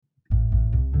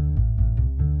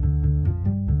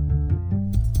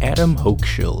Adam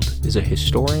Hochschild is a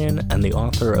historian and the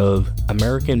author of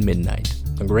American Midnight,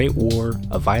 A Great War,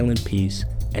 A Violent Peace,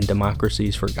 and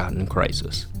Democracy's Forgotten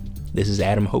Crisis. This is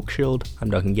Adam Hochschild.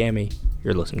 I'm Duncan Gammy.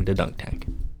 You're listening to Dunk Tank.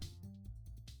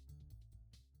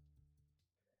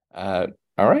 All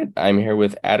right, I'm here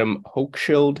with Adam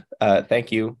Hochschild.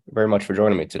 Thank you very much for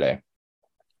joining me today.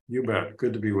 You bet.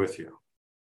 Good to be with you.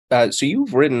 So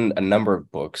you've written a number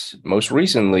of books. Most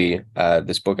recently,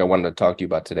 this book I wanted to talk to you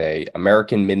about today,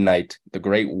 American Midnight, The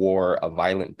Great War, A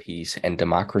Violent Peace, and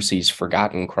Democracy's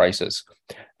Forgotten Crisis.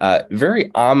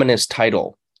 Very ominous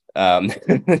title.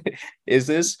 Is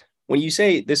this, when you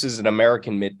say this is an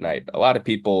American Midnight, a lot of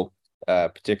people,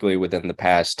 particularly within the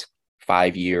past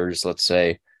 5 years, let's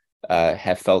say,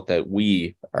 have felt that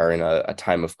we are in a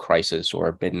time of crisis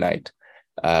or midnight.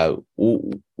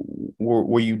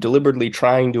 Were you deliberately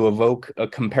trying to evoke a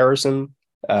comparison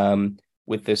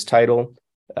with this title?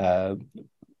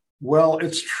 Well,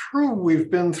 it's true.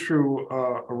 We've been through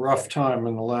a rough time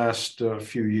in the last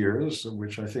few years,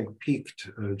 which I think peaked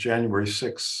January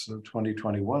 6th,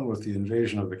 2021 with the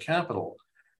invasion of the Capitol,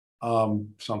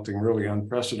 something really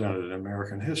unprecedented in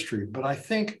American history. But I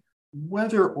think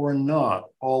whether or not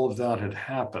all of that had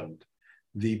happened,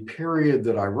 the period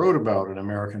that I wrote about in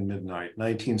American Midnight,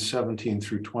 1917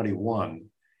 through 21,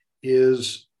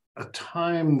 is a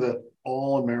time that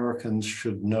all Americans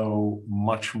should know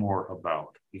much more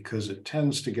about because it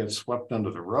tends to get swept under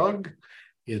the rug.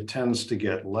 It tends to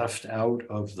get left out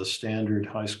of the standard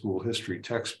high school history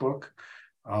textbook.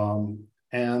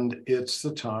 And it's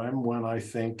the time when I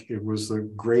think it was the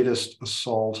greatest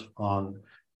assault on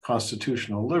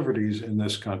constitutional liberties in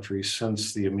this country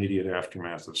since the immediate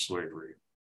aftermath of slavery.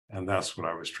 And that's what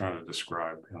I was trying to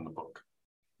describe in the book.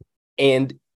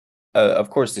 And of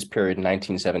course, this period,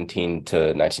 1917 to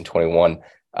 1921,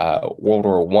 World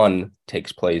War I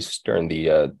takes place during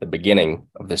the beginning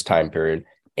of this time period.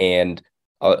 And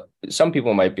some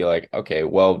people might be like, okay,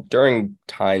 well, during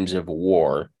times of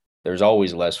war, there's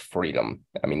always less freedom.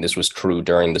 I mean, this was true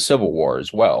during the Civil War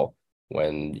as well,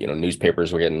 when,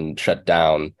 newspapers were getting shut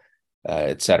down,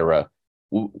 et cetera.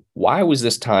 Why was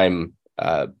this time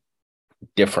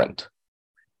different?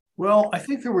 Well, I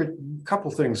think there were a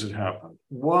couple things that happened.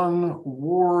 One,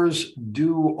 wars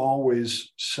do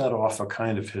always set off a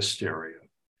kind of hysteria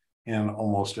in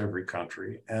almost every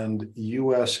country. And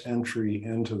U.S. entry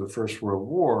into the First World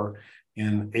War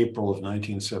in April of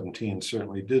 1917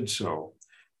 certainly did so.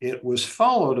 It was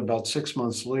followed about 6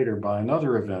 months later by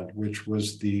another event, which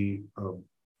was the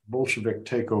Bolshevik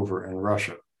takeover in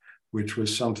Russia, which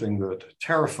was something that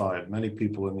terrified many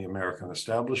people in the American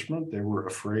establishment. They were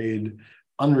afraid,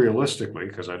 unrealistically,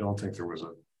 because I don't think there was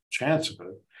a chance of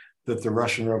it, that the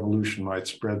Russian Revolution might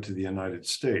spread to the United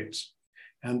States.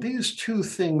 And these two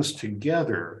things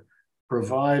together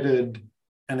provided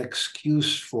an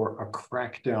excuse for a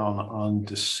crackdown on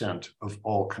dissent of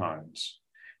all kinds.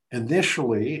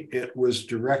 Initially, it was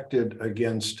directed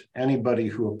against anybody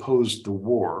who opposed the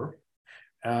war.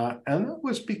 And that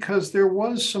was because there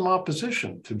was some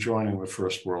opposition to joining the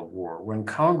First World War. When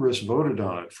Congress voted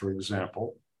on it, for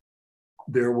example,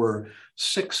 there were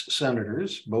 6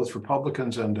 senators, both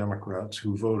Republicans and Democrats,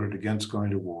 who voted against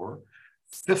going to war.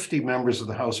 50 members of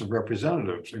the House of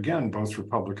Representatives, again, both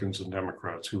Republicans and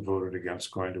Democrats, who voted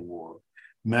against going to war.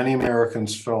 Many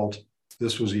Americans felt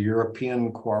this was a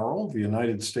European quarrel. The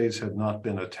United States had not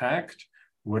been attacked.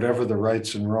 Whatever the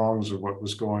rights and wrongs of what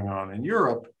was going on in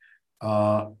Europe,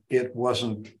 it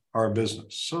wasn't our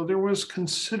business. So there was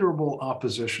considerable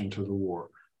opposition to the war,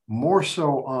 more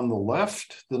so on the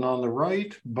left than on the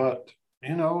right. But,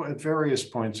 at various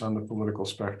points on the political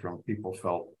spectrum, people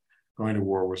felt going to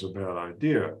war was a bad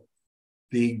idea.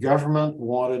 The government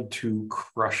wanted to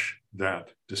crush that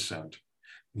dissent.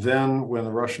 Then when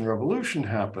the Russian Revolution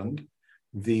happened,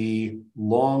 the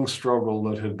long struggle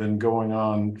that had been going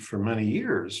on for many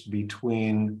years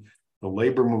between the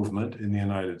labor movement in the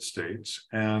United States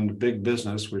and big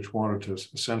business, which wanted to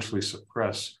essentially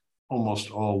suppress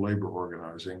almost all labor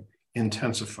organizing,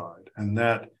 intensified, and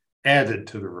that added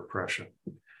to the repression.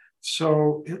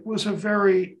 So it was a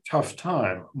very tough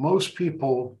time. Most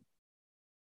people,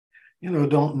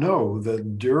 don't know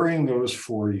that during those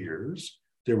 4 years,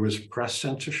 there was press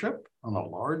censorship on a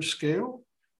large scale.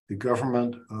 The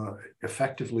government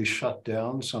effectively shut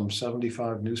down some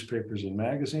 75 newspapers and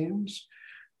magazines.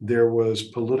 There was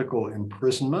political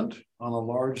imprisonment on a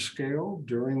large scale.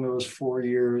 During those 4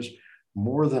 years,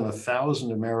 more than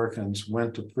 1,000 Americans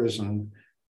went to prison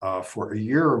for a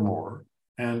year or more,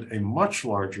 and a much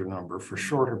larger number for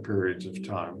shorter periods of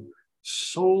time,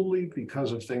 solely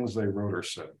because of things they wrote or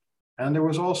said. And there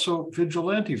was also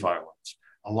vigilante violence.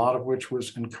 a lot of which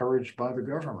was encouraged by the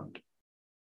government.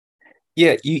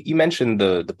 Yeah, you mentioned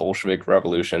the Bolshevik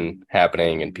Revolution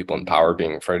happening and people in power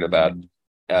being afraid of that.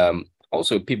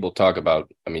 Also, people talk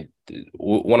about, I mean,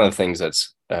 one of the things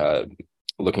that's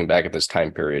looking back at this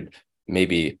time period,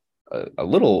 maybe a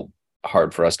little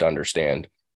hard for us to understand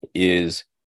is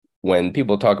when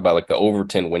people talk about like the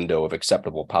Overton window of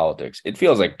acceptable politics, it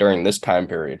feels like during this time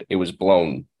period, it was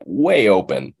blown way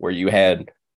open, where you had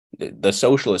the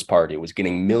Socialist Party was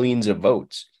getting millions of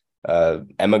votes.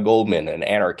 Emma Goldman, an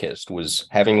anarchist, was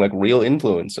having like real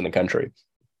influence in the country.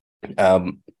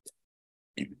 Um,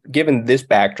 Given this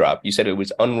backdrop, you said it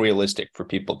was unrealistic for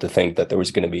people to think that there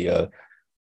was going to be a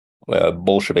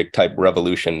Bolshevik type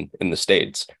revolution in the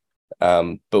States.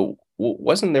 But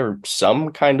wasn't there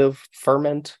some kind of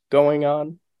ferment going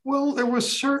on? Well, there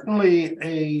was certainly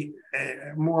a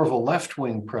more of a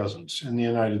left-wing presence in the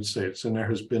United States than there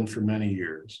has been for many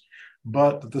years.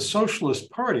 But the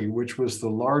Socialist Party, which was the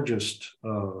largest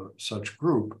such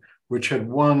group, which had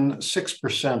won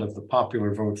 6% of the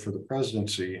popular vote for the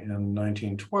presidency in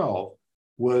 1912,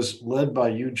 was led by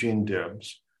Eugene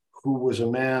Debs, who was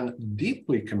a man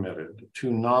deeply committed to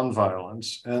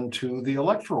nonviolence and to the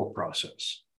electoral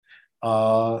process.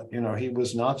 He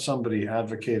was not somebody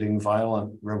advocating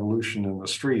violent revolution in the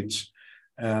streets,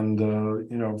 and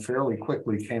fairly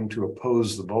quickly came to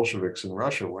oppose the Bolsheviks in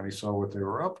Russia when he saw what they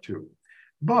were up to.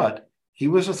 But he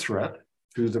was a threat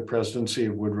to the presidency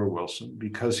of Woodrow Wilson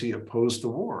because he opposed the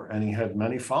war, and he had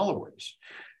many followers.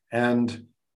 And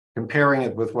comparing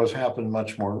it with what's happened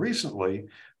much more recently,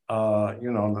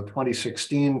 in the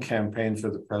 2016 campaign for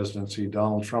the presidency,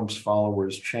 Donald Trump's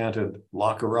followers chanted,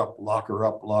 "Lock her up, lock her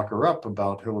up, lock her up,"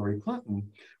 about Hillary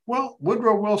Clinton. Well,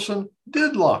 Woodrow Wilson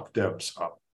did lock Debs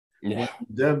up. Yeah.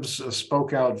 When Debs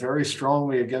spoke out very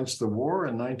strongly against the war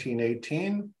in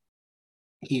 1918,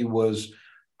 he was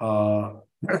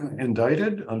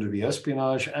indicted under the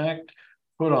Espionage Act,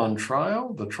 put on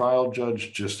trial. The trial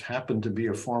judge just happened to be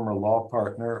a former law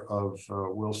partner of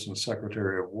Wilson's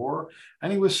Secretary of War,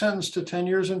 and he was sentenced to 10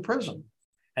 years in prison.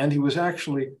 And he was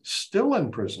actually still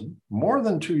in prison more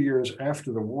than 2 years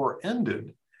after the war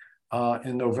ended,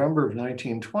 in November of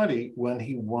 1920, when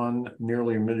he won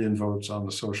nearly 1 million votes on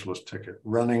the socialist ticket,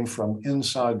 running from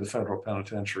inside the federal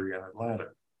penitentiary in Atlanta.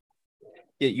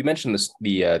 Yeah, you mentioned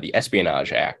the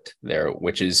Espionage Act there,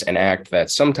 which is an act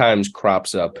that sometimes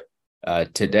crops up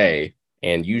today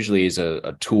and usually is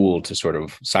a tool to sort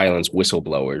of silence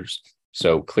whistleblowers.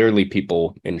 So clearly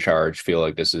people in charge feel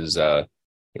like this is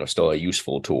still a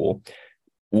useful tool.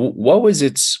 What was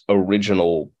its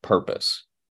original purpose?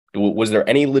 Was there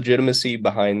any legitimacy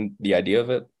behind the idea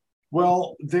of it?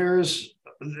 Well, there's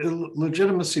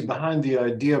legitimacy behind the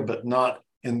idea, but not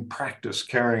in practice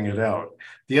carrying it out.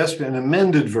 An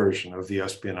amended version of the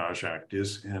Espionage Act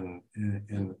is in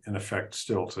effect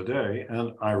still today,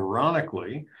 and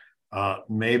ironically,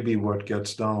 maybe what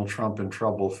gets Donald Trump in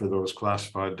trouble for those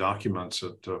classified documents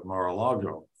at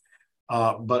Mar-a-Lago.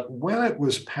 But when it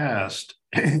was passed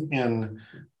in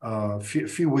a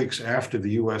few weeks after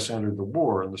the U.S. entered the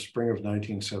war in the spring of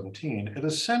 1917, it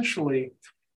essentially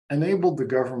enabled the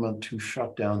government to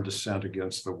shut down dissent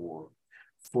against the war.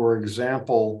 For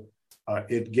example,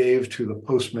 it gave to the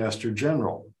Postmaster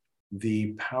General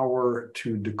the power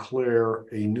to declare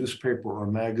a newspaper or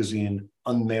magazine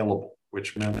unmailable,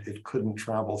 which meant it couldn't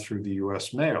travel through the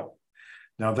US mail.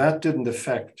 Now, that didn't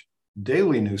affect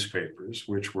daily newspapers,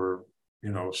 which were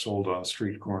sold on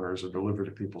street corners or delivered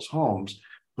to people's homes,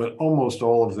 but almost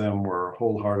all of them were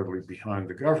wholeheartedly behind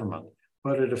the government.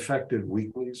 But it affected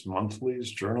weeklies,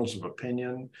 monthlies, journals of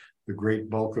opinion, the great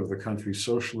bulk of the country's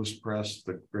socialist press,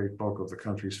 the great bulk of the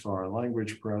country's foreign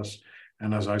language press.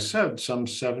 And as I said, some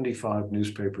 75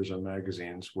 newspapers and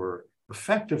magazines were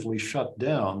effectively shut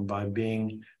down by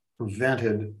being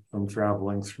prevented from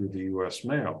traveling through the US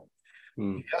mail.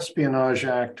 The Espionage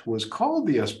Act was called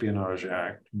the Espionage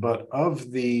Act, but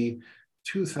of the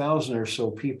 2,000 or so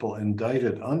people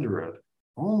indicted under it,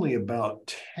 only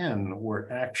about 10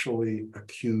 were actually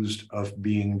accused of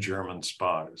being German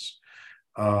spies.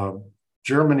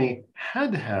 Germany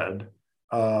had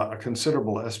a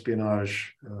considerable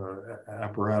espionage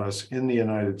apparatus in the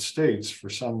United States for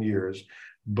some years,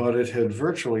 but it had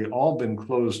virtually all been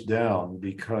closed down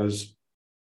because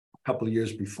a couple of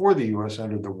years before the US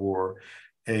entered the war,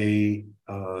 a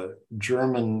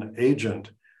German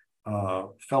agent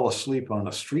fell asleep on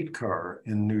a streetcar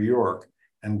in New York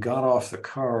and got off the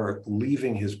car,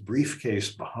 leaving his briefcase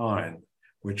behind,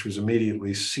 which was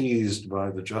immediately seized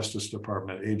by the Justice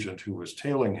Department agent who was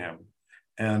tailing him.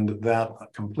 And that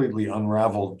completely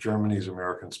unraveled Germany's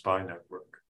American spy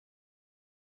network.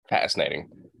 Fascinating.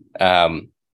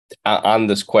 On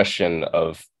this question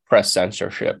of press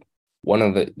censorship,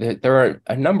 there are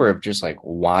a number of just like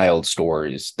wild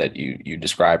stories that you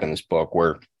describe in this book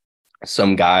where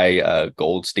some guy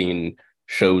Goldstein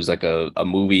shows like a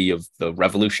movie of the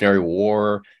Revolutionary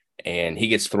War, and he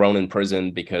gets thrown in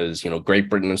prison because Great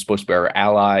Britain is supposed to be our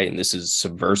ally, and this is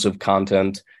subversive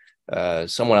content.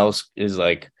 Someone else is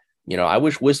like, I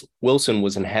wish Wilson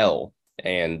was in hell,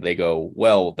 and they go,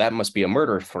 well, that must be a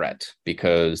murder threat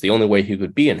because the only way he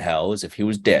could be in hell is if he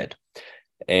was dead.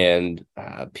 And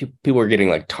people are getting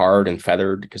like tarred and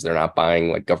feathered because they're not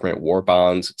buying like government war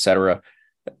bonds, etc.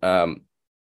 Um,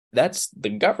 that's the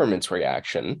government's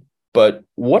reaction. But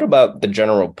what about the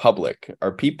general public?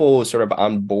 Are people sort of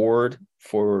on board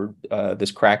for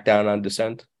this crackdown on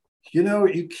dissent?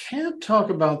 You can't talk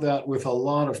about that with a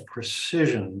lot of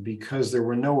precision because there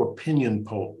were no opinion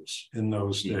polls in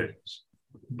those days.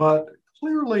 But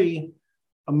clearly,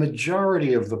 a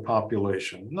majority of the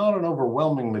population, not an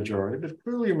overwhelming majority, but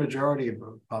clearly a majority of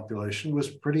the population was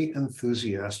pretty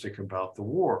enthusiastic about the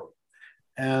war.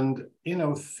 And,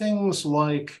 things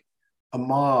like a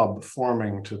mob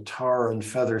forming to tar and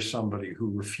feather somebody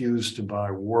who refused to buy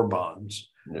war bonds,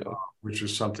 which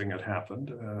is something that happened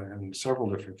in several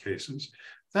different cases.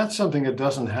 That's something that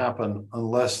doesn't happen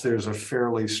unless there's a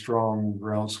fairly strong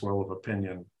groundswell of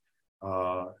opinion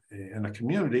in a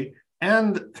community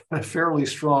and a fairly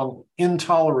strong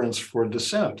intolerance for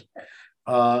dissent.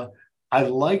 I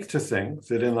like to think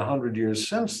that in the 100 years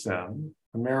since then,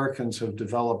 Americans have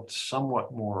developed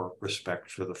somewhat more respect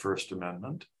for the First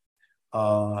Amendment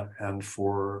and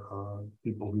for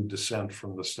people who dissent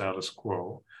from the status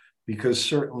quo, because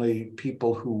certainly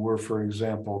people who were, for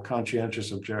example,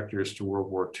 conscientious objectors to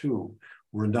World War II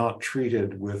were not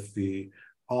treated with the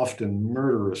often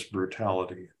murderous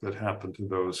brutality that happened to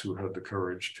those who had the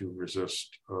courage to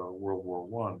resist World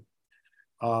War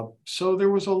I. So there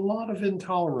was a lot of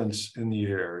intolerance in the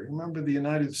air. Remember the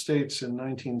United States in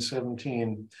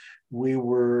 1917, we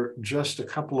were just a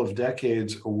couple of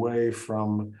decades away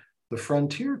from the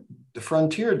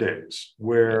frontier days,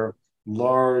 where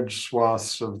large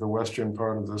swaths of the western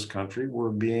part of this country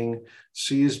were being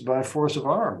seized by force of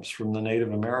arms from the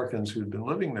Native Americans who'd been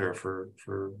living there for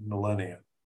millennia.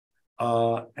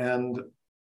 And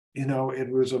there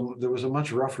was a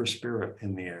much rougher spirit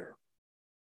in the air.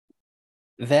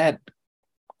 That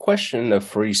question of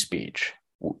free speech,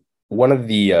 one of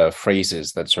the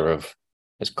phrases that sort of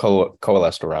is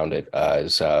coalesced around it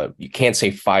is you can't say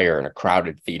fire in a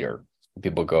crowded theater.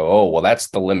 People go, oh, well, that's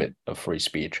the limit of free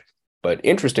speech. But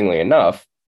interestingly enough,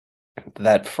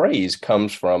 that phrase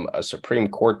comes from a Supreme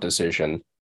Court decision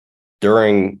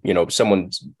during,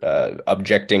 someone's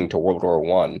objecting to World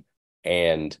War I,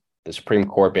 and the Supreme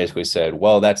Court basically said,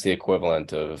 well, that's the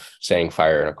equivalent of saying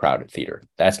fire in a crowded theater.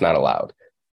 That's not allowed.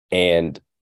 And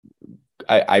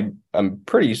I'm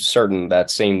pretty certain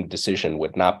that same decision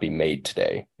would not be made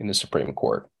today in the Supreme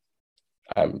Court.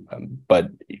 But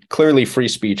clearly free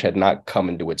speech had not come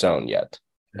into its own yet,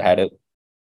 had it?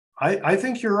 I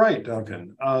think you're right,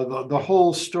 Duncan. The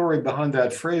whole story behind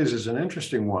that phrase is an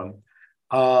interesting one.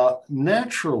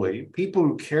 Naturally, people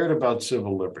who cared about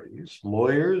civil liberties,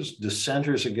 lawyers,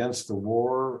 dissenters against the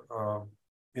war,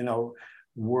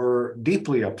 were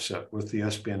deeply upset with the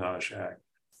Espionage Act.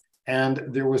 And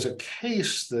there was a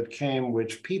case that came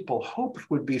which people hoped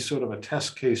would be sort of a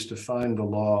test case to find the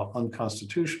law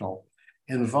unconstitutional,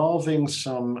 involving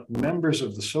some members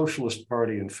of the Socialist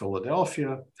Party in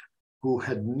Philadelphia who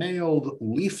had mailed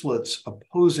leaflets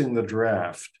opposing the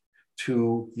draft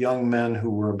to young men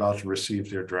who were about to receive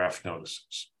their draft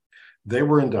notices. They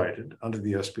were indicted under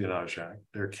the Espionage Act.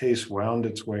 Their case wound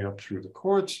its way up through the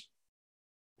courts.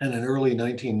 And in early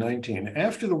 1919,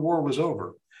 after the war was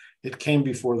over, it came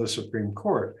before the Supreme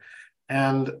Court.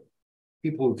 And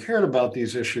people who cared about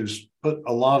these issues put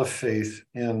a lot of faith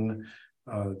in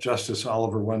Justice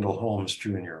Oliver Wendell Holmes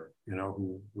Jr.,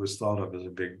 who was thought of as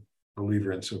a big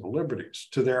believer in civil liberties.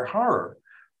 To their horror,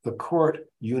 the court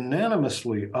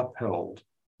unanimously upheld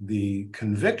the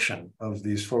conviction of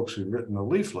these folks who'd written the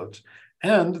leaflets,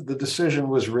 and the decision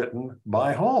was written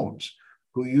by Holmes,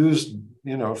 who used,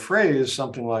 a phrase,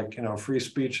 something like, free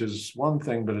speech is one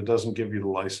thing, but it doesn't give you the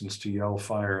license to yell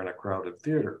fire in a crowded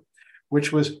theater,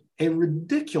 which was a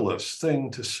ridiculous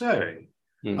thing to say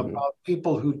about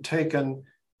people who'd taken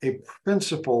a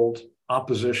principled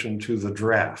opposition to the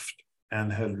draft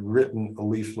and had written a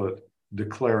leaflet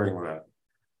declaring that.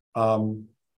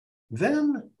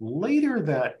 Then later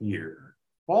that year,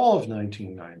 fall of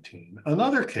 1919,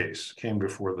 another case came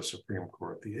before the Supreme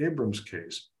Court, the Abrams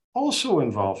case, also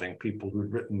involving people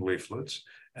who'd written leaflets,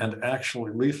 and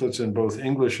actually leaflets in both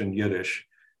English and Yiddish,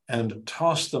 and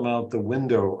tossed them out the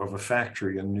window of a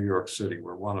factory in New York City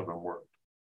where one of them worked.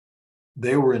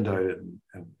 They were indicted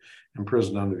and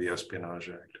imprisoned under the Espionage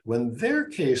Act. When their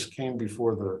case came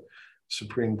before the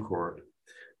Supreme Court,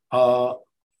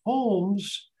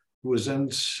 Holmes, who was then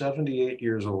 78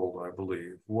 years old, I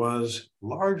believe, was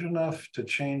large enough to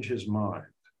change his mind.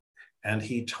 And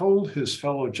he told his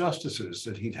fellow justices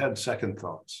that he'd had second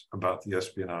thoughts about the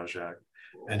Espionage Act,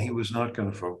 and he was not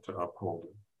going to vote to uphold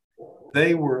it.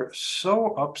 They were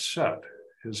so upset,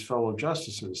 his fellow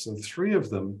justices, that three of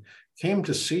them came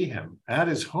to see him at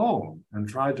his home and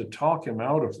tried to talk him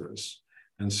out of this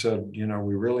and said, you know,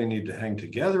 we really need to hang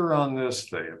together on this.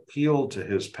 They appealed to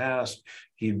his past.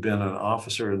 He'd been an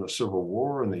officer in the Civil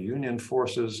War in the Union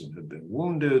forces and had been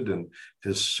wounded, and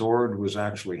his sword was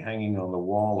actually hanging on the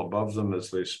wall above them as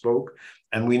they spoke.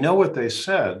 And we know what they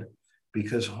said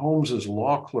because Holmes's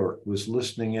law clerk was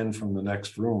listening in from the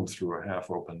next room through a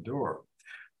half-open door.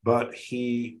 But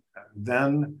he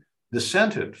then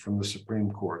dissented from the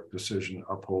Supreme Court decision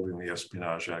upholding the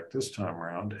Espionage Act this time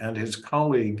around, and his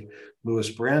colleague, Louis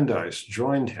Brandeis,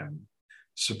 joined him.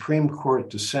 Supreme Court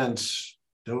dissents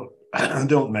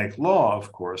don't make law,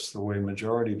 of course, the way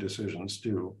majority decisions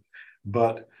do,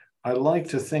 but I like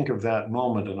to think of that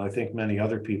moment, and I think many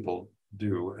other people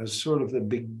do, as sort of the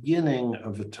beginning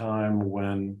of a time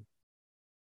when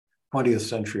 20th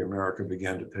century America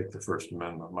began to take the First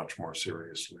Amendment much more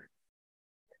seriously.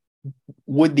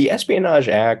 Would the Espionage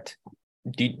Act,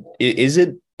 is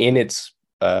it in its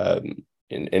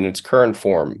in its current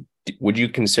form, would you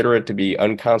consider it to be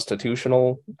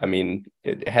unconstitutional? I mean,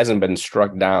 it hasn't been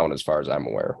struck down as far as I'm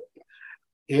aware.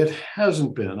 It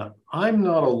hasn't been. I'm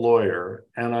not a lawyer,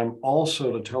 and I'm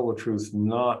also, to tell the truth,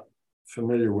 not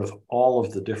familiar with all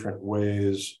of the different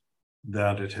ways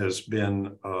that it has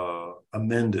been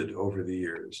amended over the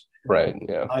years. Right,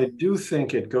 yeah. I do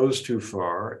think it goes too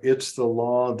far. It's the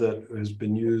law that has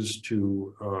been used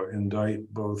to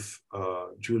indict both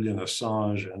Julian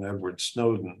Assange and Edward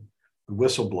Snowden, the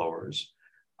whistleblowers.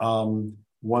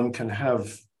 One can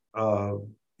have,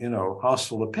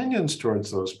 hostile opinions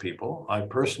towards those people. I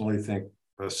personally think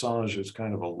Assange is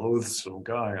kind of a loathsome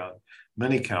guy on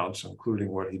many counts, including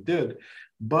what he did.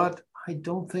 But I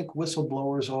don't think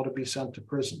whistleblowers ought to be sent to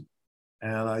prison.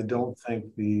 And I don't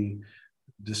think the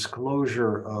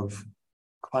disclosure of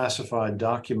classified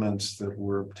documents that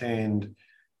were obtained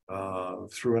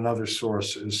through another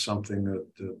source is something that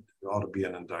ought to be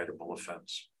an indictable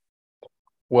offense.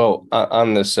 Well,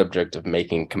 on the subject of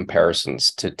making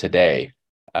comparisons to today,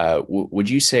 would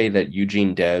you say that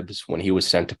Eugene Debs, when he was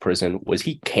sent to prison, was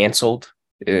he canceled?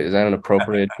 Is that an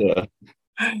appropriate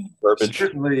verbiage?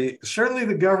 Certainly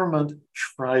the government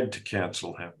tried to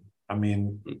cancel him. I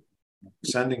mean,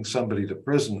 sending somebody to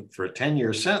prison for a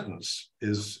 10-year sentence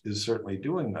is certainly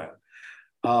doing that.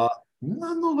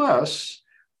 Nonetheless,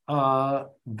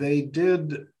 they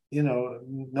did,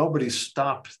 nobody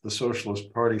stopped the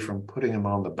Socialist Party from putting him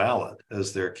on the ballot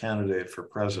as their candidate for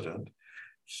president.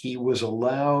 He was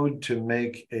allowed to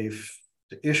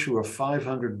issue a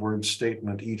 500-word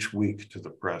statement each week to the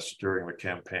press during the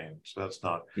campaign. So that's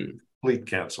not complete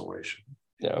cancellation.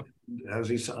 Yeah.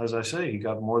 As I say, he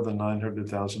got more than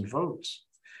 900,000 votes.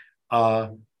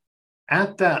 At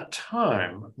that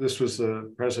time, this was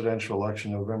the presidential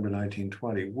election, November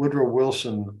 1920, Woodrow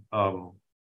Wilson,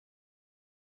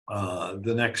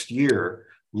 the next year,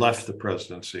 left the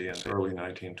presidency in early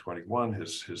 1921.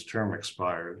 His term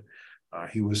expired.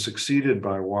 He was succeeded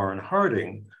by Warren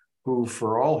Harding, who,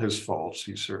 for all his faults,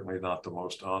 he's certainly not the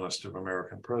most honest of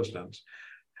American presidents,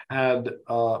 had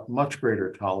much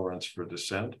greater tolerance for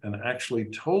dissent, and actually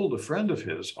told a friend of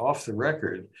his off the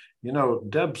record,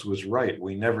 Debs was right.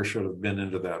 We never should have been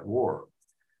into that war.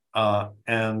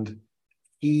 And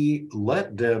he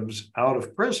let Debs out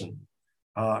of prison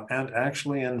and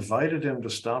actually invited him to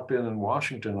stop in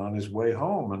Washington on his way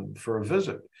home and for a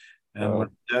visit. And when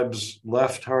Debs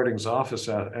left Harding's office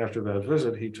after that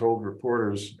visit, he told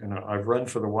reporters, I've run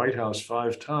for the White House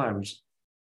 5 times,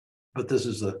 but this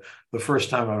is the first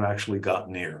time I've actually got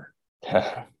near.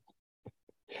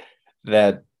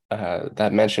 That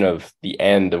mention of the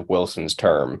end of Wilson's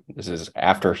term, this is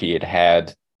after he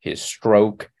had his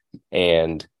stroke,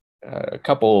 and a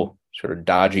couple sort of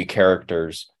dodgy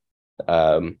characters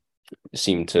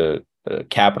seemed to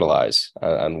capitalize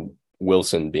on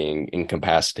Wilson being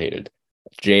incapacitated.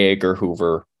 J. Edgar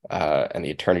Hoover and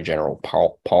the Attorney General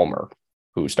Palmer,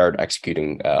 who started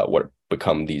executing what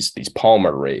become these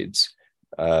Palmer raids.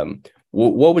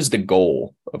 What was the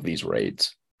goal of these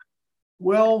raids?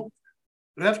 Well,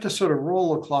 we have to sort of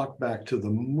roll the clock back to the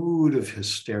mood of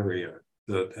hysteria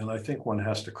and I think one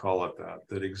has to call it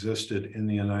that existed in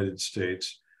the United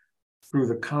States through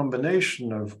the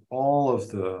combination of all of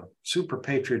the super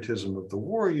patriotism of the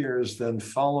war years, then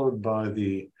followed by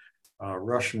the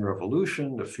Russian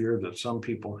Revolution, the fear that some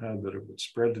people had that it would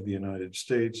spread to the United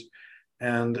States.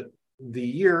 And the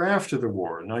year after the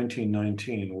war,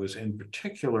 1919, was in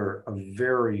particular a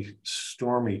very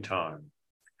stormy time.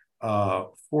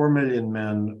 4 million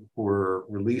men were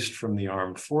released from the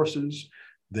armed forces.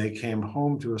 They came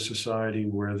home to a society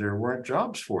where there weren't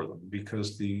jobs for them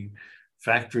because the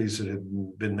factories that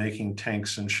had been making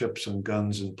tanks and ships and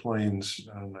guns and planes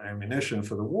and ammunition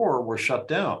for the war were shut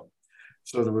down.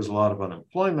 So there was a lot of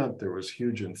unemployment. There was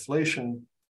huge inflation.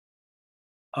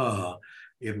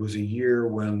 It was a year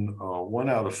when 1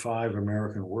 out of 5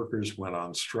 American workers went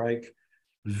on strike.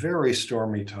 Very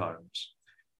stormy times.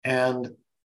 And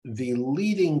the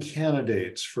leading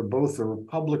candidates for both the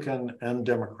Republican and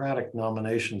Democratic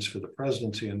nominations for the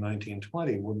presidency in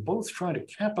 1920 were both trying to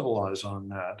capitalize on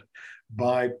that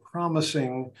by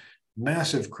promising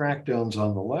massive crackdowns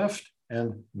on the left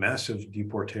and massive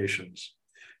deportations.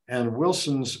 And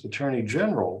Wilson's Attorney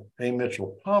General, A.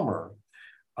 Mitchell Palmer,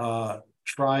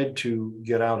 tried to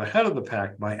get out ahead of the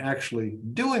pack by actually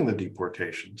doing the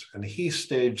deportations. And he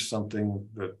staged something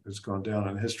that has gone down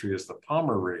in history as the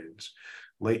Palmer raids,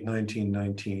 late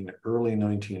 1919, early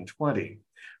 1920,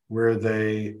 where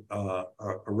they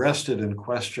arrested and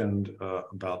questioned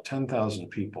about 10,000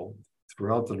 people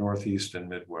throughout the Northeast and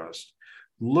Midwest,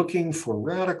 looking for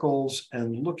radicals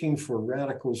and looking for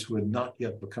radicals who had not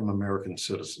yet become American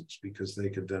citizens because they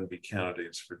could then be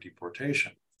candidates for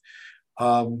deportation.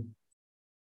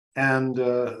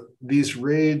 These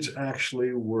raids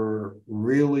actually were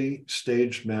really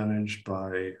stage managed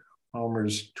by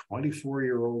Palmer's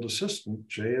 24-year-old assistant,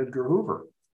 J. Edgar Hoover,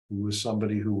 who was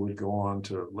somebody who would go on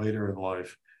to later in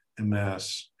life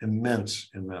amass immense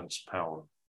power.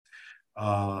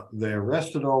 They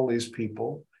arrested all these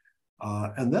people,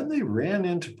 and then they ran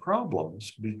into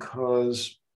problems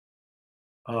because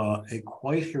a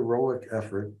quite heroic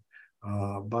effort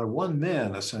by one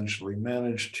man essentially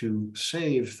managed to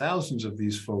save thousands of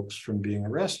these folks from being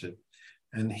arrested.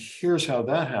 And here's how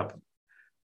that happened.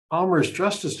 Palmer's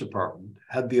Justice Department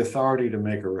had the authority to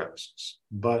make arrests,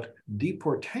 but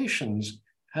deportations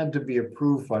had to be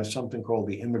approved by something called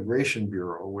the Immigration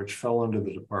Bureau, which fell under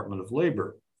the Department of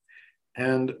Labor.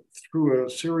 And through a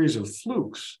series of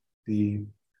flukes, the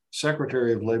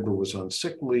Secretary of Labor was on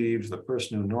sick leave. The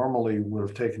person who normally would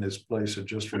have taken his place had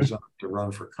just resigned to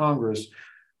run for Congress.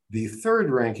 The third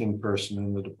ranking person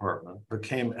in the department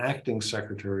became acting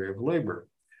Secretary of Labor.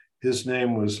 His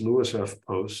name was Louis F.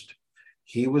 Post.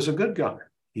 He was a good guy.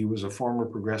 He was a former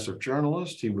progressive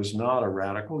journalist. He was not a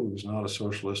radical. He was not a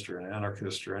socialist or an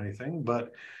anarchist or anything,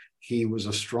 but he was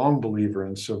a strong believer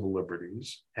in civil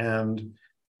liberties and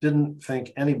didn't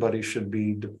think anybody should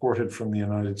be deported from the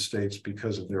United States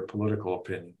because of their political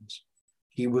opinions.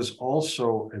 He was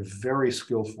also a very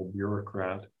skillful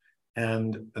bureaucrat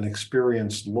and an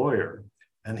experienced lawyer,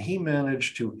 and he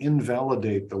managed to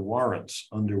invalidate the warrants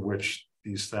under which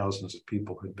these thousands of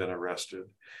people had been arrested.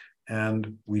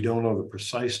 And we don't know the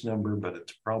precise number, but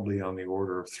it's probably on the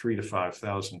order of 3,000 to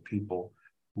 5,000 people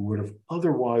who would have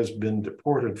otherwise been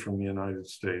deported from the United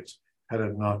States had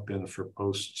it not been for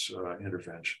Post's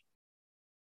intervention.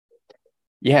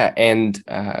 Yeah, and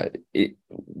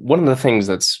one of the things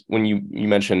that's when you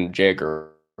mentioned J.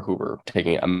 Edgar Hoover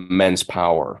taking immense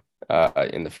power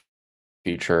in the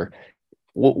future,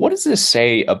 what does this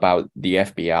say about the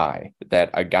FBI that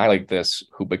a guy like this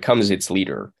who becomes its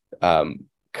leader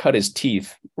cut his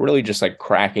teeth really just like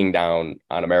cracking down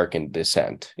on American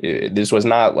dissent? This was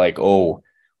not like, oh,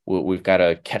 we've got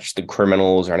to catch the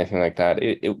criminals or anything like that.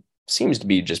 It seems to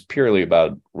be just purely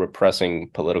about repressing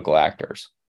political actors.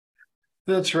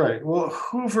 That's right. Well,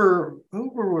 Hoover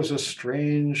was a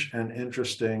strange and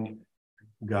interesting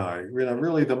guy,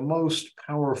 really the most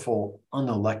powerful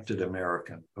unelected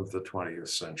American of the 20th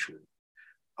century.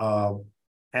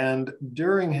 And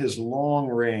during his long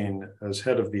reign as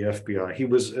head of the FBI, he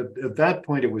was at that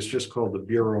point, it was just called the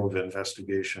Bureau of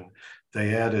Investigation.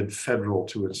 They added federal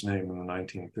to its name in the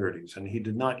 1930s. And he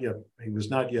was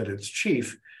not yet its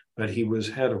chief, but he was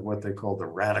head of what they called the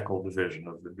Radical Division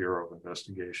of the Bureau of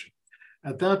Investigation.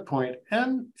 At that point,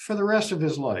 and for the rest of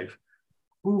his life,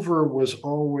 Hoover was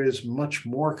always much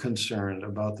more concerned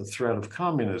about the threat of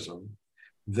communism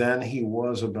than he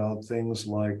was about things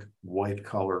like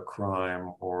white-collar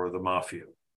crime or the mafia,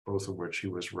 both of which he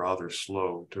was rather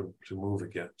slow to move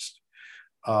against.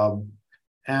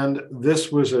 And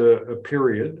this was a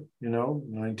period,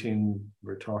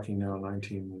 we're talking now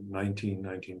 1919,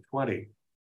 1920,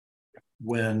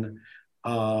 when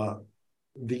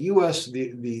the US,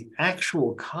 the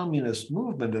actual communist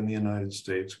movement in the United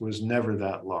States was never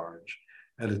that large.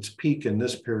 At its peak in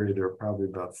this period, there were probably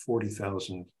about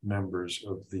 40,000 members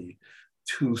of the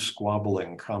two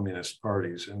squabbling communist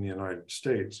parties in the United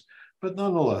States. But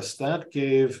nonetheless, that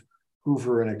gave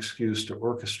Hoover an excuse to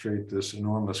orchestrate this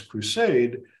enormous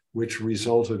crusade, which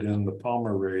resulted in the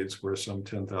Palmer raids, where some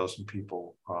 10,000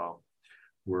 people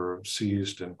were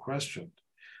seized and questioned.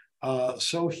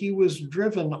 So he was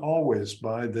driven always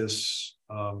by this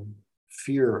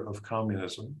fear of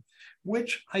communism,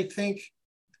 which I think,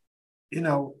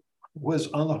 was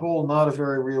on the whole not a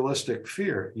very realistic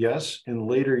fear. Yes, in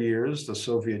later years, the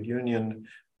Soviet Union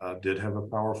did have a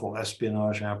powerful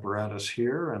espionage apparatus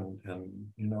here and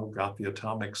got the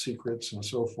atomic secrets and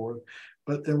so forth,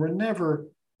 but there were never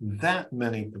that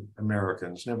many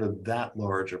Americans, never that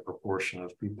large a proportion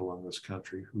of people in this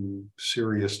country who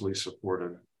seriously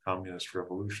supported communist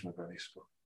revolution of any sort.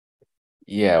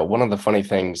 Yeah, one of the funny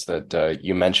things that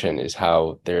you mentioned is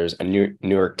how there's a New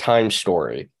York Times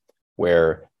story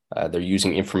where they're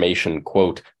using information,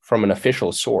 quote, from an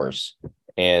official source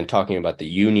and talking about the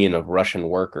Union of Russian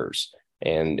Workers.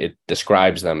 And it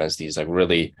describes them as these like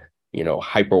really,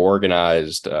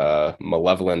 hyper-organized,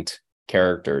 malevolent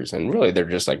characters. And really, they're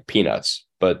just like peanuts.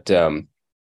 But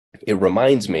it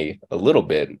reminds me a little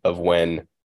bit of when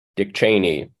Dick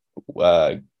Cheney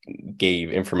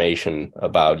gave information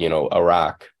about,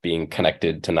 Iraq being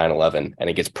connected to 9/11, and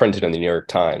it gets printed in the New York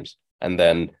Times. And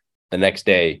then the next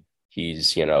day,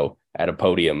 he's, at a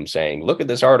podium saying, look at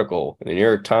this article in the New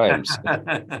York Times.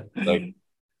 Like,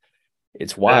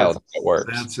 it's wild how it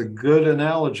works. That's a good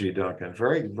analogy, Duncan.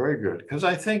 Very, very good. Because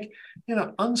I think,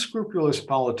 unscrupulous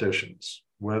politicians,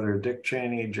 whether Dick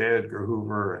Cheney, J. Edgar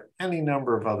Hoover, any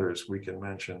number of others we can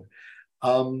mention,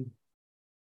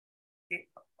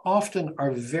 often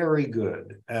are very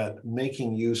good at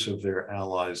making use of their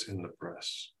allies in the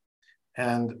press.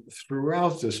 And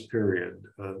throughout this period,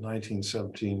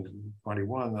 1917 to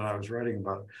 21, that I was writing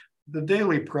about, the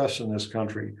daily press in this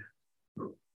country,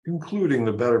 including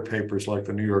the better papers like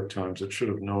the New York Times that should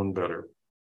have known better,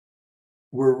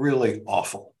 were really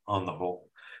awful on the whole.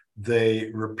 They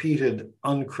repeated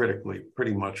uncritically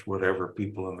pretty much whatever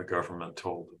people in the government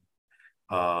told them.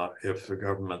 If the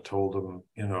government told them,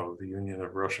 the Union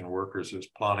of Russian Workers is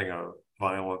plotting a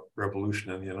violent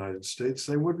revolution in the United States,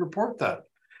 they would report that.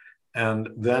 And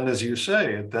then, as you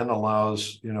say, it then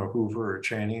allows, Hoover or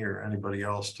Cheney or anybody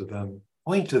else to then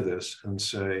point to this and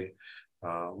say,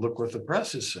 look what the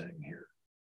press is saying here.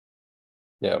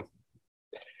 Yeah.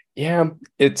 Yeah.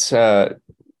 It's, when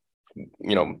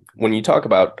you talk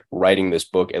about writing this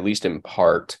book, at least in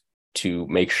part to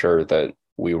make sure that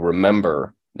we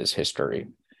remember this history,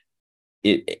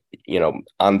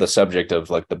 on the subject of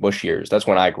like the Bush years, that's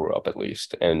when I grew up, at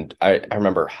least. And I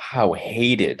remember how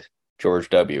hated George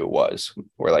W. was,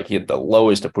 where like he had the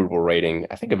lowest approval rating,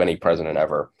 I think, of any president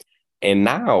ever. And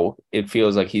now it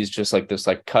feels like he's just like this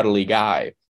like cuddly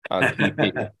guy on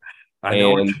TV. I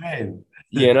know what you mean.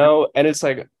 And it's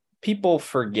like people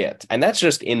forget. And that's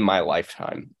just in my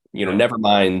lifetime, never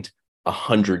mind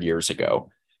 100 years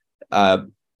ago.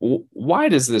 Why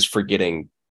does this forgetting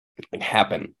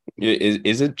happen?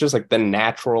 Is it just like the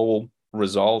natural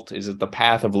result? Is it the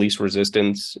path of least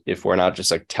resistance if we're not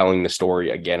just like telling the story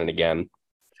again and again?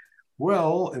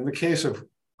 Well, in the case of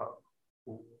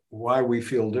why we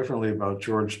feel differently about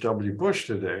George W. Bush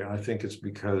today, I think it's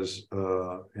because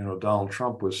Donald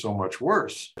Trump was so much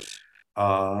worse,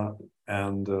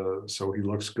 and so he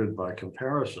looks good by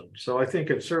comparison. So I think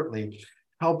it certainly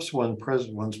helps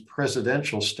one's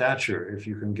presidential stature if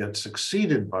you can get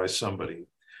succeeded by somebody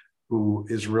who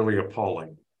is really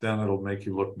appalling. Then it'll make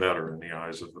you look better in the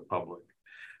eyes of the public.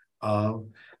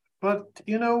 But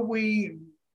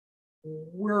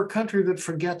we're a country that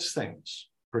forgets things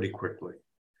pretty quickly.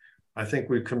 I think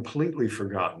we've completely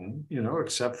forgotten,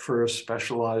 except for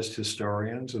specialized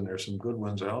historians, and there's some good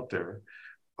ones out there,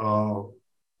 a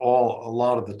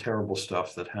lot of the terrible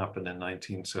stuff that happened in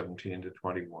 1917 to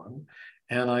 21.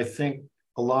 And I think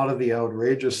a lot of the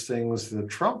outrageous things that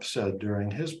Trump said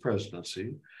during his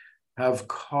presidency have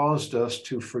caused us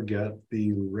to forget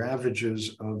the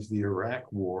ravages of the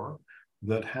Iraq War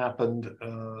that happened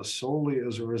solely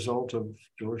as a result of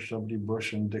George W.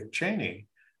 Bush and Dick Cheney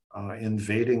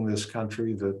invading this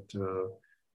country that,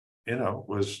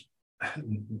 was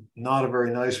not a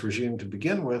very nice regime to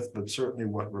begin with, but certainly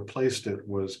what replaced it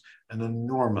was an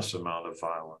enormous amount of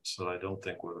violence that I don't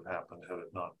think would have happened had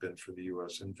it not been for the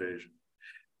US invasion.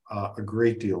 A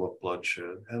great deal of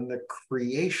bloodshed and the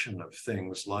creation of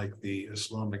things like the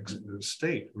Islamic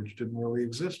State, which didn't really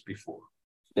exist before.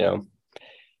 Yeah.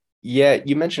 Yeah,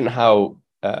 you mentioned how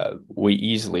we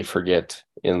easily forget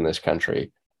in this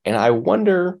country. And I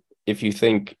wonder if you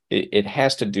think it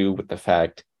has to do with the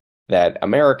fact that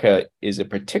America is a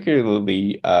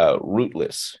particularly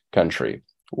rootless country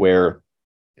where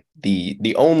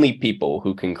the only people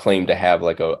who can claim to have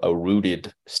like a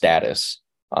rooted status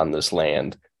on this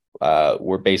land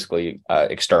were basically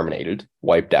exterminated,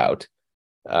 wiped out.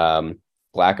 Um,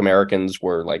 Black Americans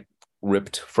were like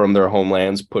ripped from their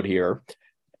homelands, put here,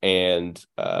 and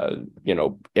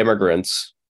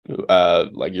immigrants,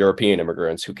 like European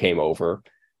immigrants who came over,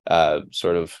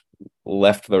 sort of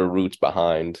left their roots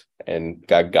behind and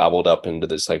got gobbled up into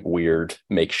this like weird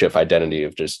makeshift identity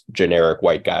of just generic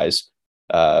white guys.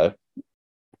 Uh,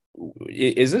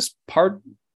 is this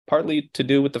partly to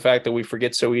do with the fact that we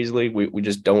forget so easily? We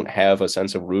just don't have a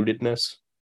sense of rootedness.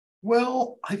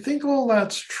 Well, I think all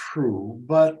that's true,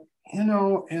 but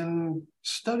in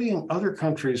studying other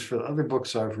countries for the other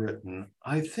books I've written,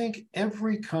 I think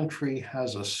every country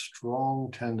has a strong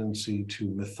tendency to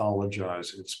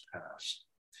mythologize its past.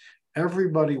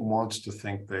 Everybody wants to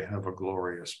think they have a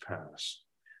glorious past.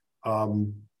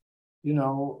 Um,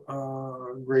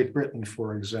 Great Britain,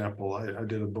 for example, I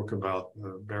did a book about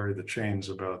Bury the Chains,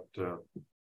 about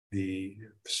the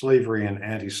slavery and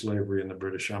anti-slavery in the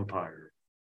British Empire.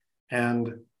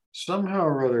 And somehow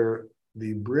or other,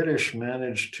 the British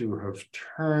managed to have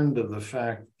turned to the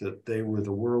fact that they were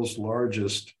the world's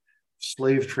largest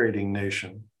slave trading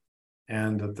nation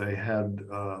and that they had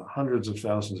hundreds of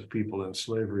thousands of people in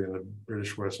slavery in the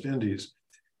British West Indies.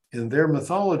 In their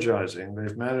mythologizing,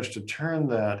 they've managed to turn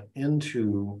that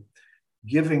into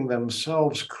giving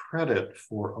themselves credit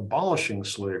for abolishing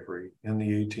slavery in the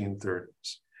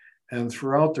 1830s. And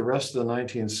throughout the rest of the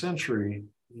 19th century,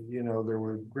 there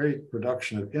were great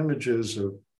production of images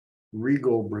of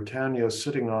regal Britannia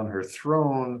sitting on her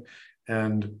throne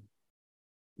and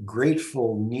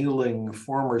grateful, kneeling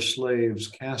former slaves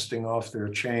casting off their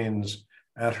chains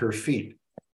at her feet.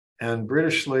 And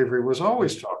British slavery was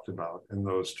always talked about in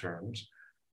those terms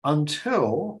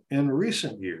until in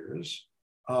recent years,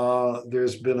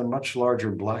 there's been a much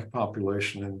larger Black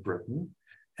population in Britain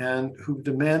and who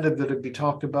demanded that it be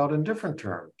talked about in different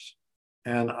terms.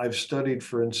 And I've studied,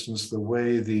 for instance, the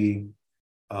way the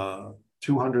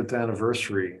 200th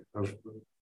anniversary of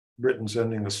Britain's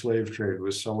ending the slave trade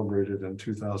was celebrated in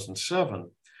 2007,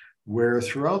 where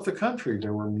throughout the country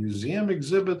there were museum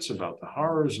exhibits about the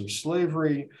horrors of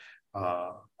slavery,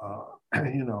 about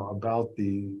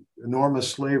the enormous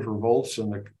slave revolts in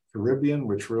the Caribbean,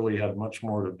 which really had much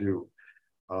more to do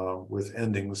with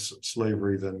ending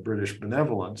slavery than British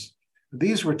benevolence.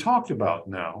 These were talked about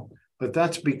now, but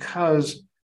that's because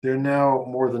there are now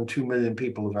more than 2 million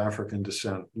people of African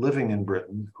descent living in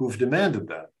Britain who've demanded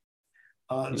that.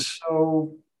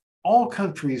 So all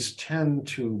countries tend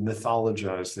to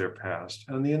mythologize their past,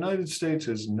 and the United States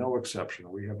is no exception.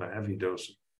 We have a heavy dose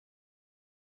of.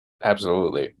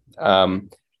 Absolutely.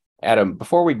 Adam,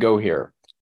 before we go here,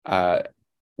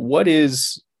 what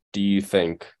do you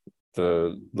think,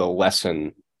 the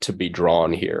lesson to be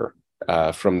drawn here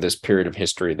from this period of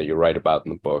history that you write about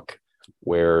in the book,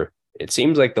 where it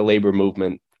seems like the labor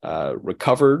movement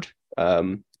recovered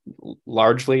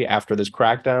largely after this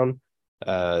crackdown?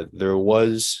 There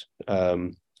was,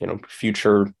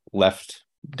 future left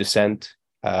dissent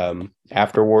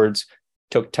afterwards,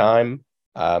 took time,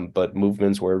 but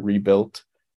movements were rebuilt.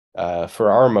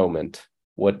 For our moment,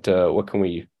 what can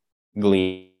we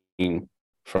glean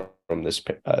from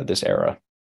this era?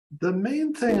 The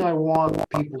main thing I want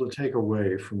people to take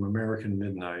away from American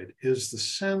Midnight is the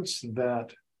sense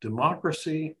that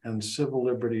democracy and civil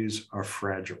liberties are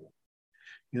fragile.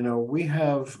 We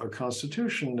have a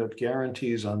constitution that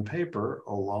guarantees on paper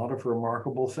a lot of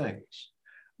remarkable things,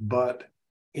 but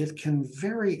it can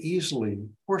very easily,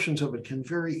 portions of it can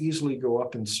very easily go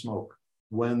up in smoke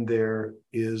when there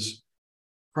is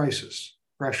crisis,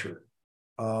 pressure.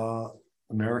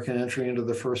 American entry into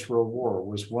the First World War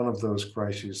was one of those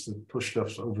crises that pushed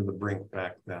us over the brink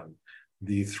back then.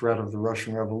 The threat of the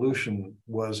Russian Revolution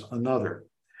was another.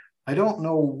 I don't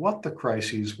know what the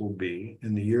crises will be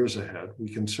in the years ahead. We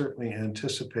can certainly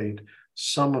anticipate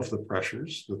some of the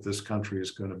pressures that this country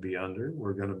is going to be under.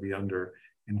 We're going to be under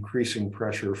increasing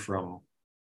pressure from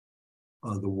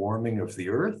the warming of the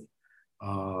earth,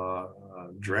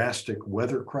 drastic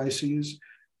weather crises,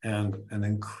 and an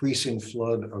increasing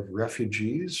flood of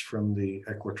refugees from the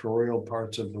equatorial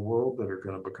parts of the world that are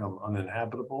going to become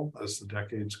uninhabitable as the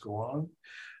decades go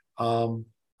on.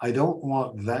 I don't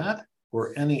want that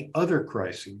or any other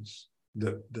crises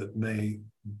that may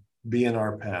be in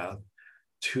our path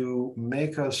to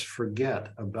make us forget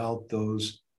about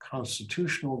those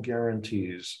constitutional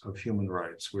guarantees of human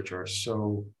rights, which are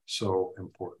so, so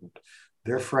important.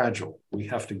 They're fragile. We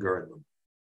have to guard them.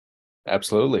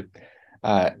 Absolutely.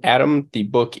 Adam, the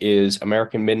book is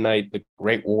American Midnight, The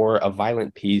Great War, A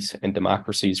Violent Peace, and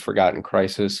Democracy's Forgotten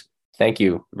Crisis. Thank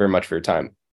you very much for your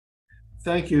time.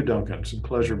 Thank you, Duncan. It's a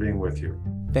pleasure being with you.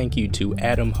 Thank you to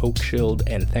Adam Hochshild,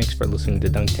 and thanks for listening to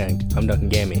Dunk Tank. I'm Duncan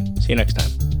Gammy. See you next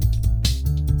time.